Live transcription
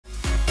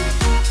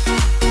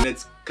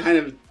it's kind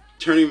of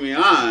turning me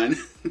on.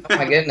 Oh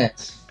my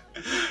goodness.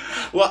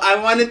 Well, I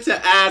wanted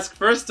to ask,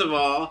 first of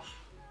all,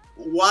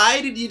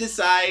 why did you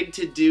decide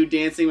to do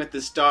Dancing with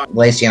the Stars?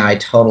 Lacey and I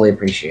totally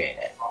appreciate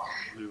it.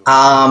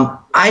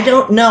 I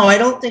don't know. I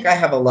don't think I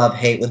have a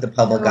love-hate with the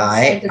public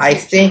eye. I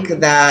think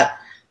that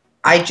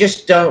I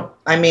just don't,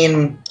 I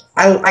mean,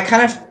 I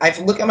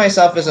look at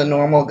myself as a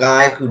normal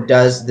guy who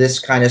does this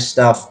kind of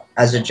stuff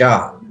as a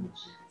job.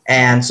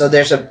 And so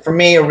there's, for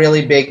me, a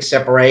really big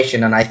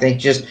separation. And I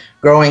think just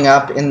growing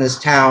up in this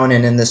town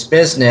and in this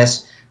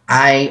business,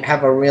 I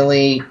have a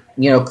really,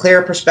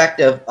 clear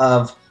perspective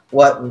of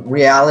what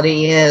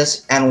reality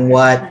is and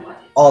what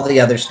all the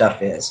other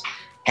stuff is.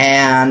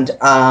 And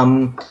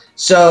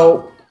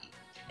so,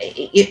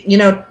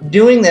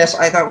 doing this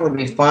I thought would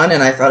be fun,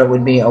 and I thought it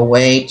would be a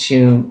way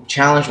to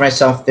challenge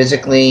myself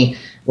physically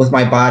with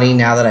my body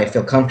now that I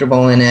feel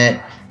comfortable in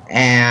it.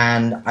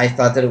 And I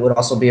thought that it would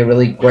also be a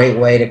really great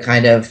way to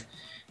kind of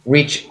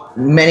reach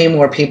many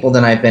more people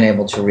than I've been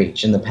able to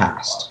reach in the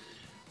past.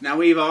 Now,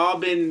 we've all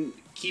been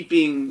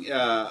keeping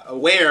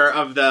aware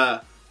of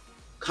the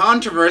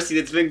controversy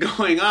that's been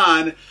going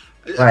on.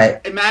 Right.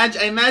 I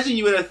imagine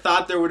you would have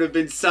thought there would have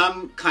been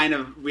some kind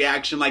of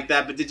reaction like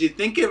that, but did you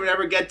think it would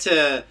ever get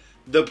to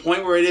the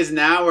point where it is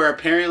now, where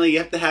apparently you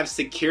have to have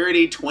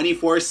security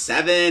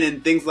 24/7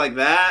 and things like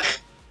that?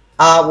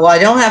 Well, I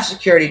don't have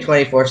security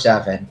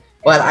 24/7,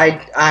 but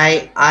I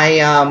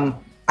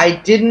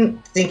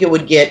didn't think it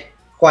would get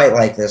quite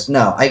like this.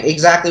 No,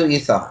 exactly what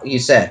you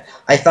said.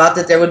 I thought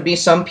that there would be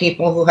some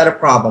people who had a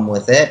problem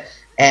with it,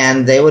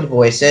 and they would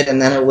voice it,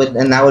 and then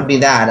that would be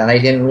that. And I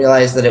didn't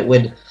realize that it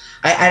would.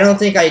 I don't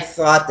think I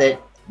thought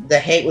that the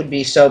hate would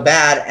be so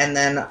bad, and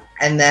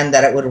then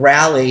that it would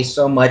rally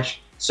so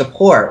much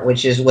support,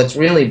 which is what's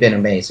really been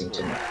amazing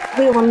to me.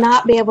 We will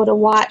not be able to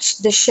watch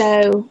the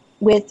show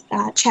with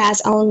Chaz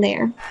on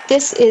there.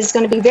 This is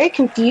going to be very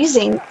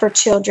confusing for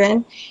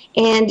children,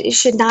 and it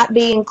should not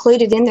be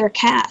included in their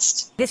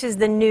cast. This is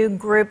the new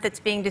group that's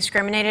being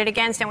discriminated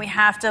against, and we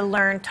have to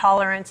learn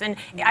tolerance. And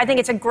I think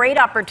it's a great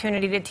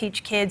opportunity to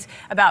teach kids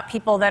about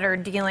people that are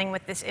dealing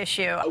with this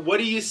issue. What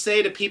do you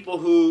say to people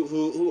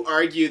who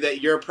argue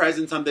that your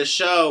presence on this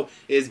show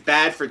is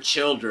bad for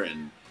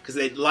children? Because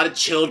a lot of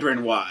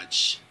children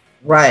watch.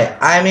 Right.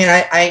 I mean,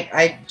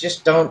 I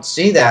just don't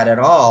see that at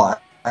all.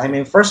 I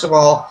mean, first of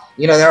all,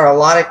 there are a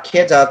lot of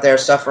kids out there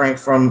suffering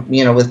from,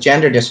 with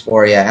gender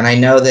dysphoria. And I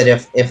know that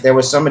if there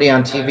was somebody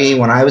on TV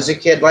when I was a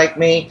kid like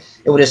me,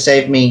 it would have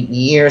saved me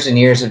years and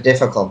years of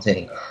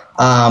difficulty.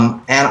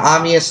 And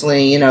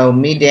obviously,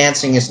 me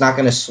dancing is not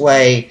going to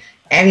sway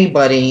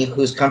anybody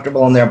who's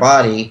comfortable in their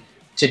body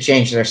to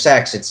change their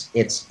sex.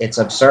 It's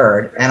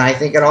absurd. And I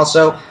think it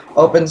also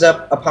opens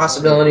up a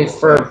possibility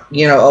for,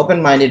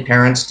 open-minded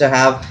parents to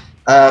have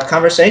a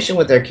conversation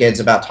with their kids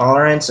about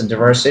tolerance and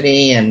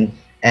diversity, and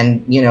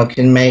can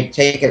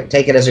take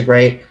it as a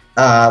great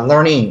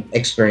learning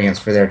experience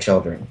for their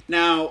children.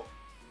 Now,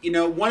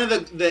 one of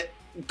the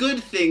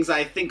good things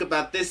I think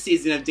about this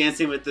season of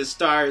Dancing with the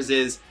Stars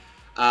is,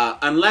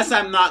 unless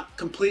I'm not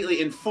completely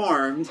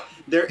informed,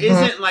 there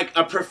isn't like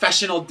a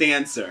professional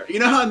dancer. You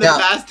know how in the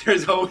past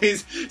there's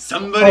always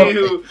somebody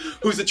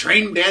who's a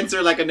trained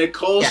dancer, like a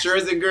Nicole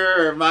Scherzinger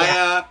or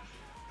Maya.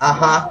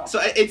 So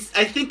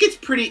I think it's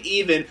pretty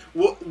even.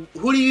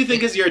 Who do you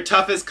think is your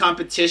toughest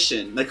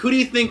competition? Like, who do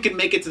you think can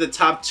make it to the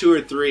top 2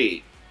 or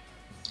 3?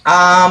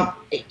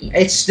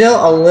 It's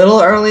still a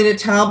little early to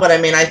tell, but I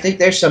mean, I think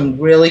there's some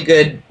really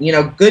good,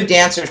 good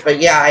dancers.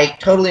 But yeah, I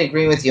totally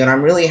agree with you, and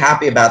I'm really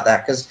happy about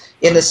that, because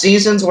in the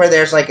seasons where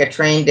there's like a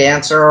trained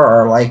dancer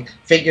or like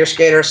figure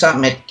skater or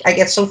something, I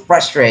get so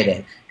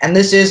frustrated. And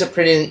this is a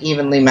pretty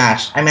evenly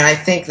matched. I mean, I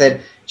think that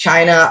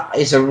China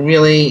is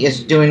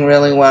doing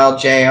really well.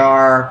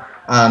 JR,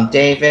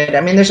 David.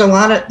 I mean, there's a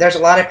lot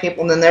of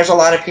people, and then there's a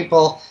lot of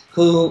people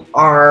who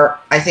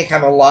I think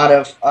have a lot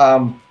of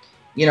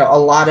a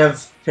lot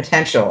of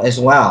potential as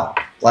well,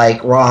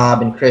 like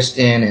Rob and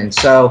Kristen. And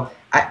so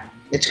I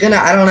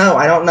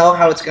don't know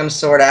how it's gonna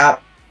sort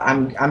out.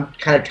 I'm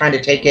kind of trying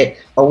to take it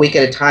a week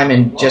at a time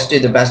and just do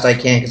the best I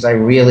can, because I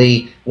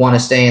really want to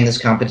stay in this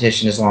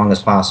competition as long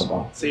as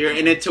possible. So you're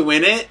in it to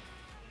win it?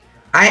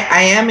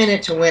 I am in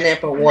it to win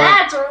it, but what?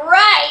 That's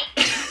right.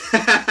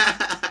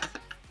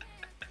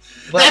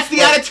 That's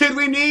the attitude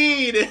we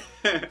need.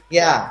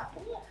 Yeah.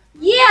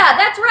 Yeah,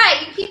 that's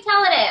right. You keep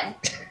telling him.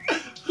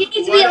 He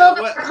needs to be a little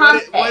bit more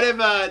confident. What if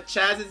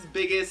Chaz's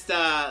biggest?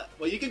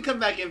 Well, you can come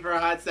back in for a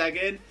hot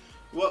second.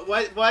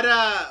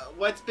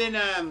 What's been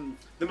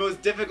the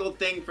most difficult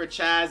thing for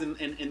Chaz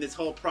in this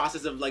whole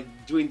process of like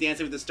doing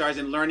Dancing with the Stars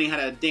and learning how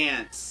to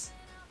dance?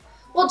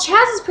 Well,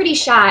 Chaz is pretty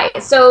shy,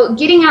 so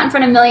getting out in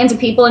front of millions of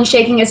people and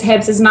shaking his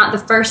hips is not the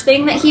first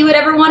thing that he would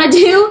ever want to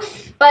do.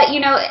 But,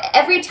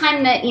 every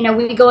time that,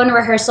 we go into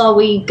rehearsal,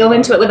 we go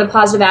into it with a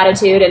positive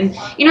attitude and,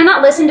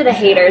 not listen to the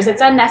haters.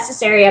 It's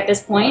unnecessary at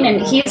this point,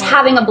 and he's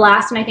having a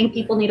blast, and I think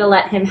people need to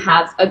let him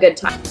have a good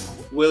time.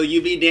 Will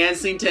you be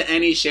dancing to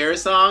any Cher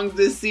songs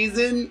this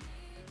season?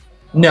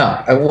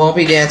 No, I won't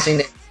be dancing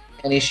to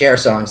any Cher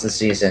songs this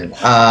season.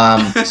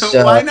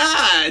 So why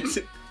not?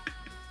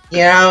 You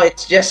know,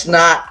 it's just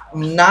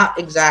not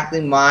exactly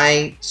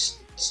my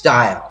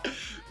style.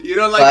 You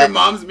don't like But- your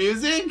mom's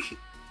music?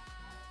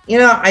 You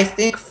know, I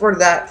think for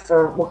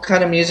what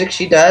kind of music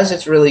she does,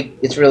 it's really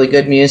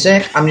good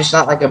music. I'm just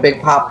not like a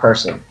big pop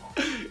person.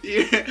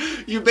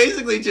 You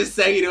basically just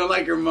say you don't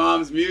like your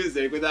mom's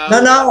music without...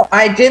 No,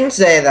 I didn't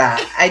say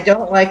that. I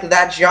don't like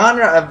that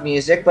genre of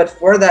music, but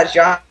for that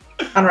genre,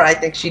 I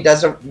think she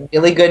does a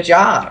really good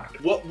job.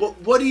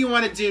 What do you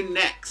want to do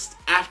next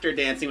after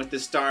Dancing with the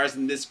Stars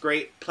and this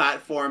great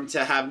platform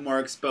to have more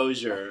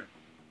exposure?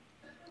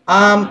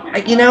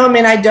 You know, I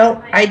mean, I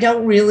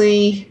don't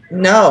really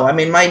know. I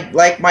mean,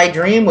 my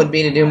dream would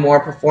be to do more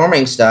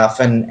performing stuff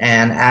and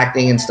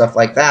acting and stuff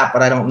like that,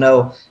 but I don't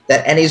know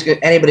that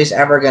anybody's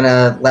ever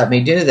gonna let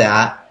me do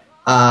that.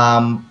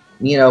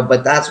 You know,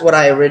 but that's what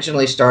I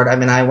originally started. I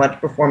mean, I went to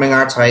performing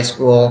arts high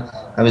school.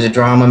 I was a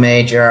drama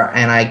major,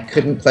 and I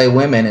couldn't play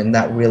women, and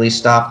that really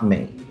stopped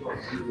me.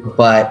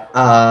 But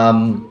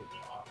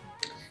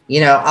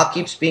you know, I'll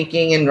keep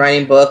speaking and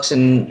writing books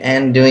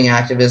and doing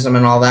activism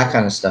and all that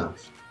kind of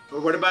stuff. Or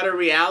what about a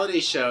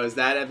reality show? Is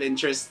that of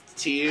interest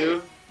to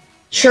you?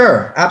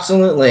 Sure,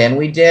 absolutely. And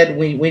we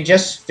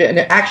just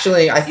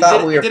actually I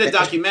thought we did a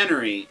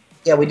documentary.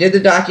 Yeah, we did the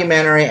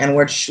documentary, and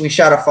we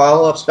shot a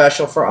follow-up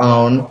special for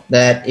OWN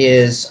that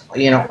is,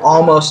 you know,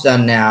 almost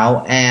done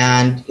now.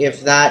 And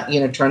if that,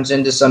 you know, turns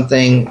into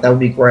something, that would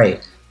be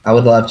great. I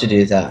would love to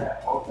do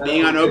that.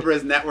 Being on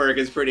Oprah's network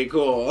is pretty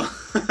cool.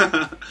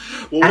 Well,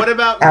 what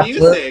about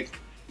music?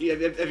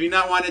 Have you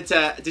not wanted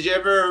to? Did you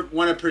ever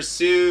want to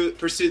pursue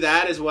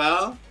that as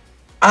well?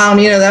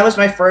 You know, that was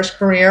my first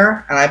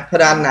career, and I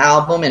put out an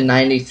album in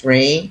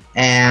 '93,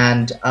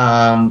 and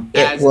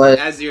it was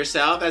as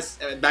yourself. As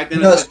back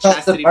then, no, it was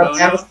Chastity Bono.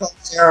 That was called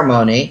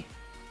Ceremony,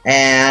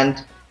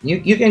 and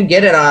you can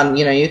get it on.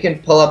 You know, you can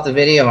pull up the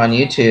video on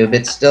YouTube.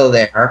 It's still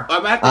there.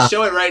 I'm gonna have to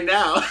show it right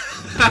now.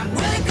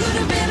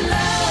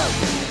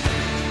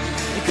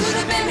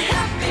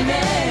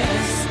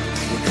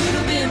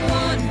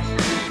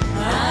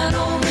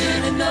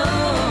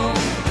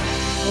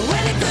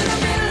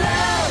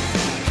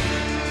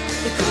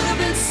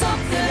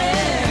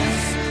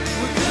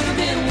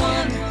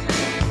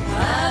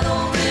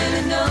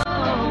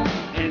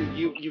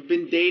 You've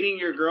been dating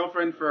your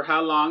girlfriend for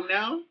how long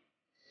now?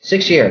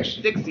 6 years.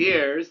 6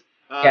 years.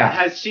 Yeah.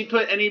 Has she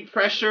put any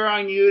pressure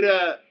on you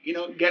to, you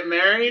know, get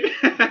married?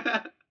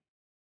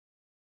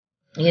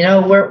 You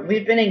know,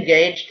 we've been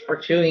engaged for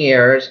 2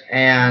 years,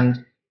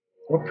 and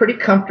we're pretty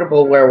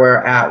comfortable where we're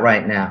at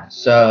right now.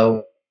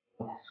 So,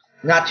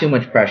 not too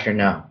much pressure,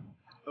 no.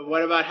 But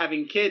what about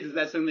having kids? Is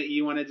that something that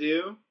you want to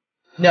do?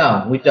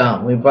 No, we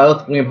don't. We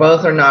both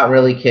are not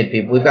really kid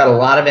people. We've got a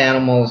lot of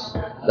animals.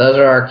 Those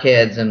are our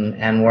kids,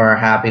 and we're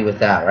happy with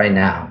that right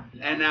now.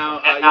 And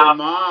now your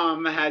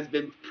mom has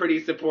been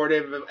pretty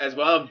supportive as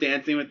well of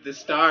Dancing with the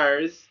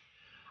Stars.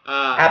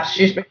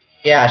 She's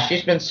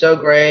been so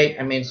great.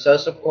 I mean, so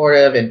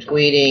supportive and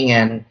tweeting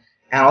and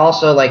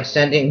also like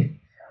sending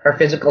her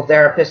physical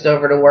therapist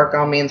over to work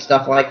on me and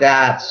stuff like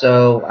that.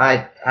 So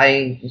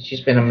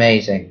she's been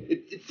amazing.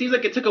 It seems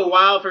like it took a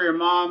while for your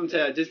mom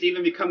to just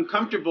even become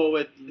comfortable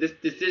with this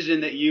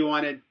decision that you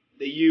wanted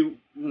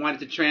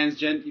to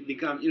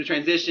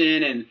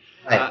transition and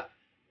Right.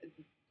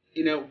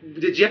 you know,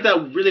 did you have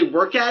to really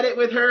work at it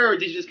with her, or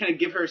did you just kind of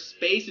give her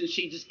space and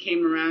she just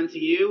came around to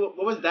you?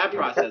 What was that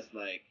process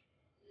like?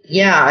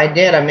 Yeah, I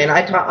did. I mean,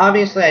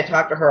 obviously I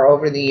talked to her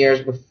over the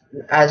years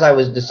as I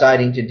was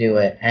deciding to do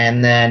it,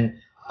 and then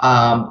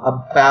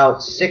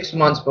about 6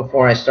 months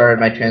before I started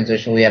my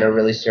transition, we had a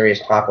really serious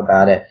talk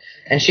about it,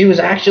 and she was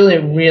actually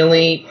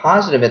really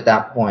positive at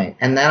that point.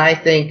 And then I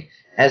think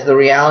as the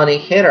reality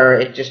hit her,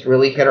 it just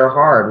really hit her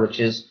hard, which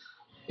is,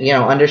 you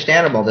know,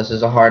 understandable. This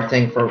is a hard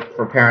thing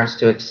for parents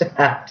to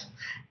accept.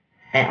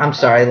 And I'm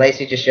sorry,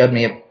 Lacey just showed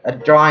me a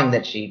drawing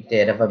that she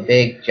did of a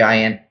big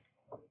giant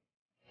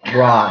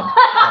rod.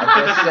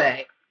 I'll just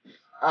say.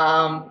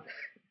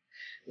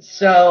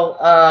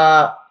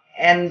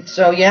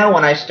 So yeah,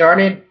 when I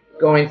started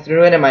going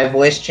through it and my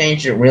voice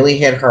changed, it really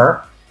hit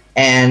her,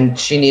 and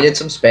she needed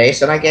some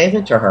space, and I gave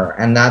it to her,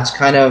 and that's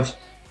kind of,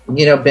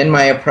 you know, been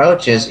my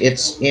approach.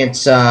 It's you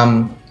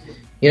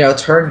know,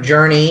 it's her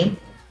journey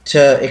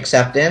to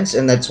acceptance,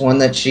 and that's one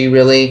that she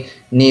really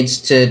needs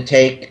to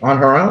take on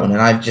her own,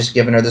 and I've just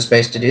given her the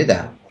space to do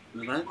that.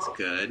 Well, that's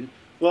good.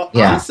 Well,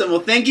 Yeah. Awesome. Well,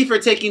 thank you for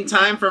taking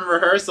time from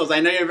rehearsals. I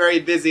know you're very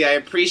busy. I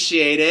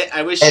appreciate it.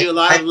 I wish you a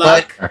lot of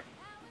luck. Pleasure.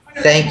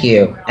 Thank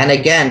you. And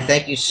again,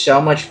 thank you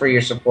so much for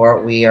your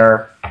support. We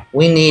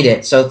need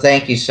it, so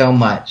thank you so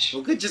much.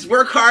 Well, good. Just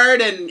work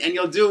hard and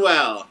you'll do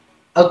well.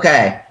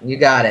 Okay, you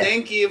got it.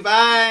 Thank you.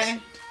 Bye.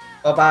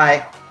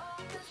 Bye-bye.